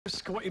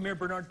Kauai Mayor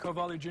Bernard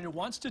Carvalho Jr.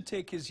 wants to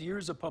take his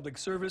years of public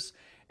service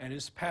and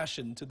his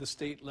passion to the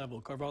state level.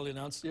 Carvalho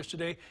announced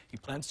yesterday he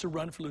plans to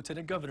run for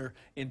lieutenant governor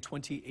in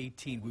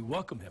 2018. We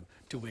welcome him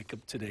to Wake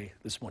Up Today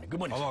this morning. Good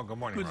morning. Hello, good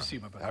morning. Good Ron. to see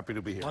you, my brother. Happy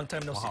to be here. Long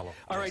time no see. Mahalo.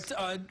 All Yes.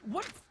 right,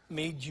 what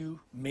made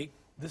you make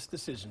this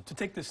decision to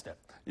take this step?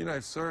 You know,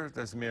 I've served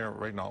as mayor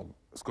right now.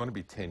 It's going to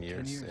be 10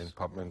 years, in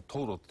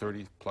total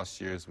 30 plus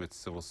years with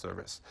civil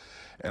service.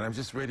 And I'm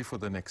just ready for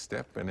the next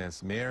step. And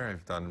as mayor,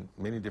 I've done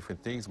many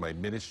different things. My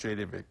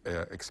administrative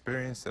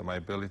experience and my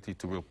ability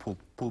to really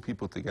pull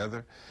people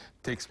together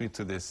takes me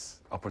to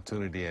this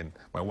opportunity. And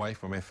my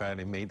wife and my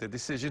family made the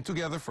decision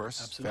together first,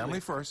 Absolutely. family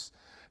first,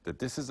 that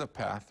this is a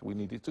path we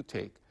needed to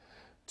take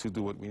to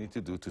do what we need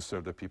to do to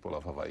serve the people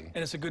of Hawaii.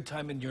 And it's a good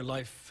time in your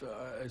life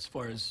as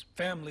far as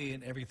family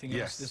and everything else.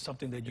 Yes. It's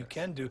something that you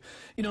can do.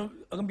 You know, I'm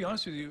going to be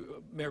honest with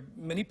you, Mayor,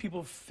 many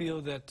people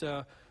feel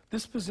that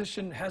this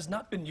position has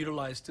not been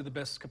utilized to the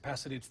best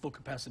capacity, its full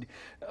capacity.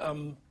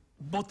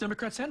 Both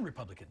Democrats and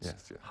Republicans.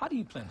 Yes, yeah. How do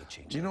you plan to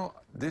change it? You know,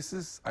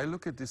 I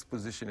look at this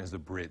position as a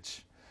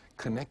bridge,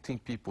 connecting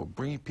people,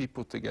 bringing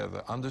people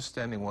together,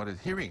 understanding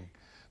hearing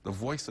the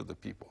voice of the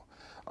people,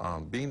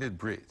 being that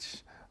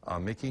bridge.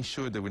 Making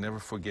sure that we never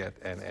forget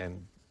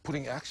and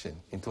putting action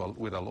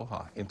with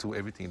aloha into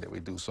everything that we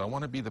do. So I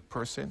want to be the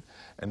person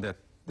and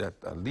that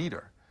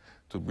leader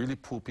to really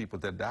pull people.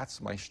 That's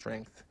my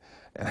strength.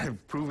 And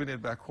I've proven it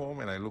back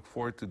home, and I look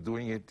forward to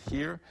doing it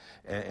here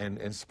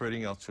and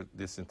spreading out to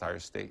this entire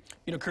state.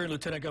 You know, current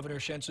Lieutenant Governor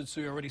Shansun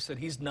Tsui already said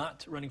he's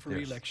not running for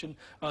re-election.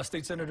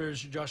 State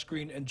Senators Josh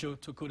Green and Joe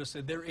Tokuda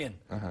said they're in.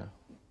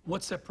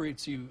 What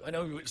separates you? I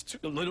know it's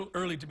a little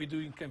early to be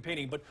doing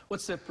campaigning, but what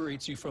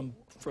separates you from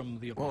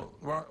the opponent?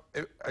 Well,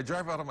 I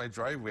drive out of my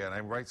driveway, and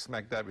I'm right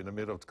smack dab in the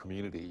middle of the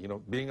community. You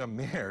know, being a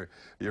mayor,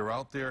 you're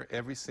out there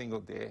every single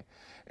day,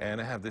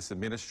 and I have this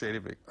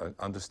administrative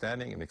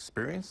understanding and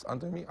experience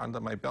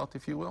under my belt,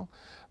 if you will,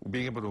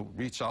 being able to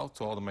reach out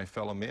to all of my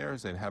fellow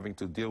mayors and having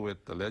to deal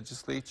with the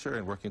legislature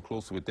and working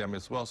closely with them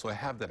as well. So I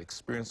have that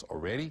experience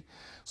already.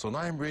 So now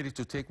I'm ready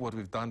to take what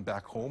we've done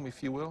back home,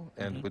 if you will,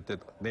 and with the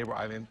neighbor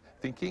island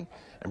thinking,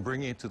 and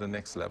bringing it to the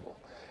next level.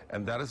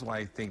 And that is why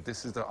I think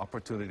this is the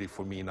opportunity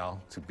for me now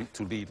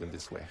to lead in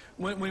this way.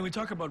 When we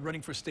talk about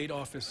running for state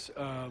office,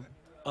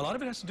 a lot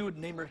of it has to do with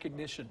name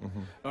recognition.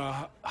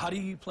 How do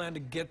you plan to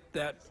get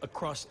that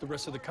across the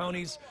rest of the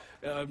counties,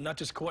 not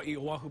just Kauai,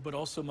 Oahu, but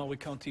also Maui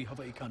County,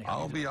 Hawaii County?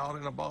 I'll be out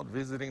and about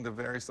visiting the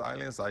various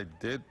islands. I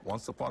did,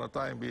 once upon a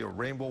time, be a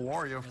rainbow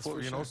warrior,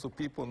 so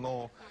people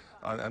know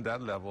on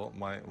that level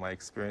my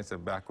experience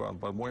and background,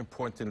 but more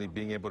importantly,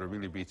 being able to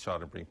really reach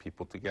out and bring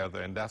people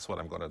together, and that's what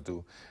I'm going to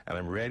do. And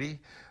I'm ready,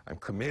 I'm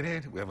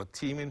committed, we have a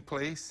team in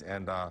place,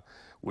 and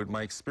with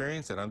my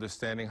experience and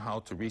understanding how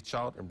to reach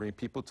out and bring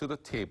people to the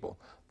table,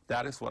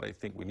 that is what I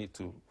think we need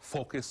to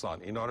focus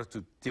on in order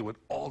to deal with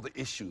all the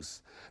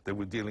issues that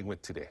we're dealing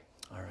with today.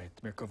 All right,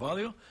 Mayor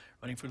Carvalho,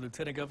 running for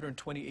Lieutenant Governor in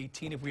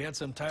 2018. If we had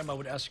some time, I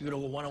would ask you to go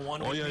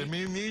one-on-one. Oh, yeah,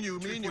 me and you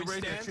ready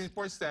to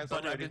three-point stance.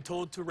 But I've been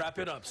told to wrap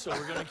it up, so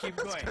we're going to keep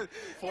going.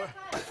 We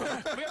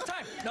have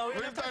time. No, we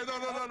don't have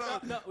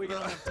time. No, we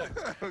don't have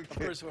time. Okay. Of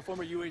course, a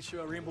former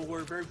UH Rainbow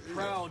Warrior, very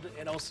proud,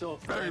 and also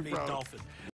very Miami Dolphin.